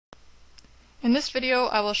In this video,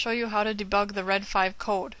 I will show you how to debug the Red5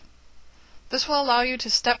 code. This will allow you to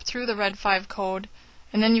step through the Red5 code,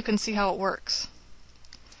 and then you can see how it works.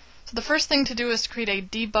 So the first thing to do is to create a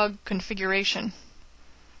debug configuration.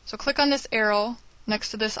 So click on this arrow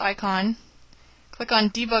next to this icon, click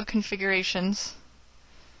on Debug Configurations,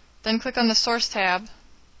 then click on the Source tab,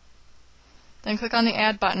 then click on the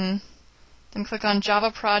Add button, then click on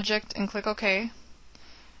Java Project and click OK.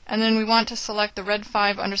 And then we want to select the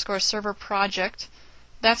Red5_server project.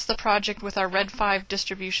 That's the project with our Red5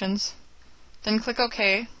 distributions. Then click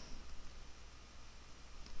OK.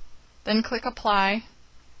 Then click Apply.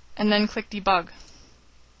 And then click Debug.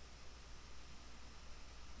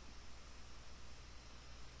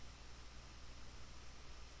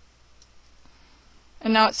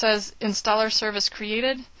 And now it says Installer Service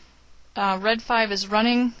Created. Red5 is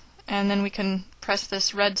running, and then we can press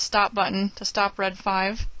this red stop button to stop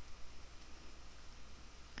Red5.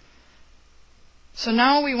 So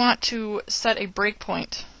now we want to set a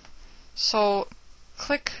breakpoint. So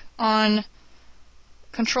click on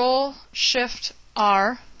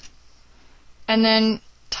Control-Shift-R and then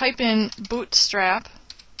type in bootstrap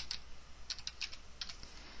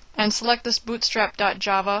and select this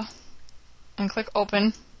bootstrap.java and click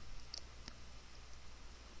Open.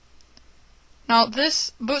 Now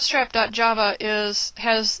this bootstrap.java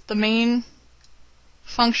has the main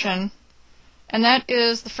function, and that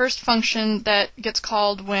is the first function that gets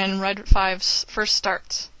called when Red5 first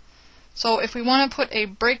starts. So if we want to put a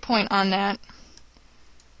breakpoint on that,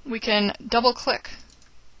 we can double click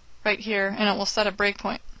right here and it will set a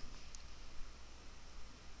breakpoint.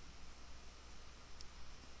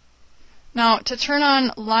 Now to turn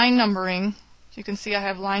on line numbering, you can see I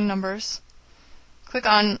have line numbers. Click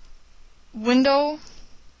on Window,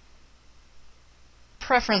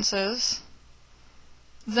 Preferences,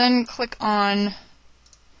 then click on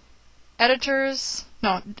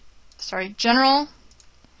General,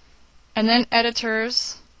 and then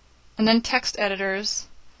Editors, and then Text Editors,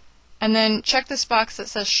 and then check this box that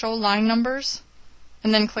says Show Line Numbers,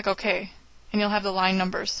 and then click OK, and you'll have the line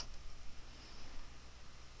numbers.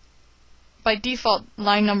 By default,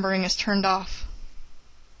 line numbering is turned off.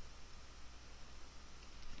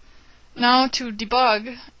 Now to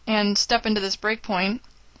debug and step into this breakpoint,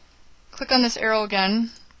 click on this arrow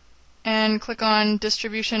again and click on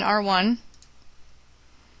Distribution R1,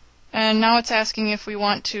 and now it's asking if we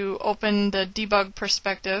want to open the debug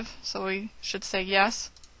perspective, so we should say yes.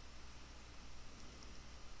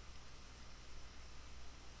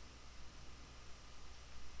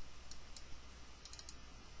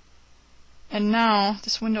 And now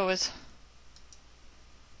this window is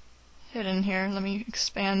hidden here. Let me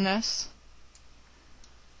expand this.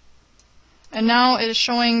 And now it is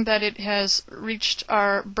showing that it has reached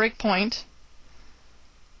our breakpoint,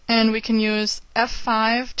 and we can use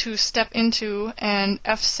F5 to step into and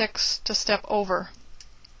F6 to step over.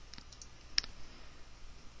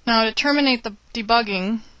 Now to terminate the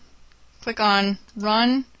debugging, click on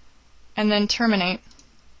Run and then Terminate.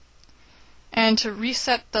 And to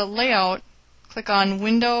reset the layout, click on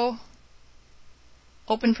Window,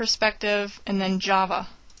 Open Perspective, and then Java.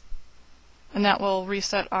 And that will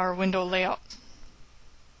reset our window layout.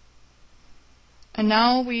 And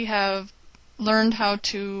now we have learned how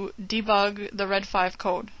to debug the Red5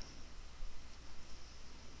 code.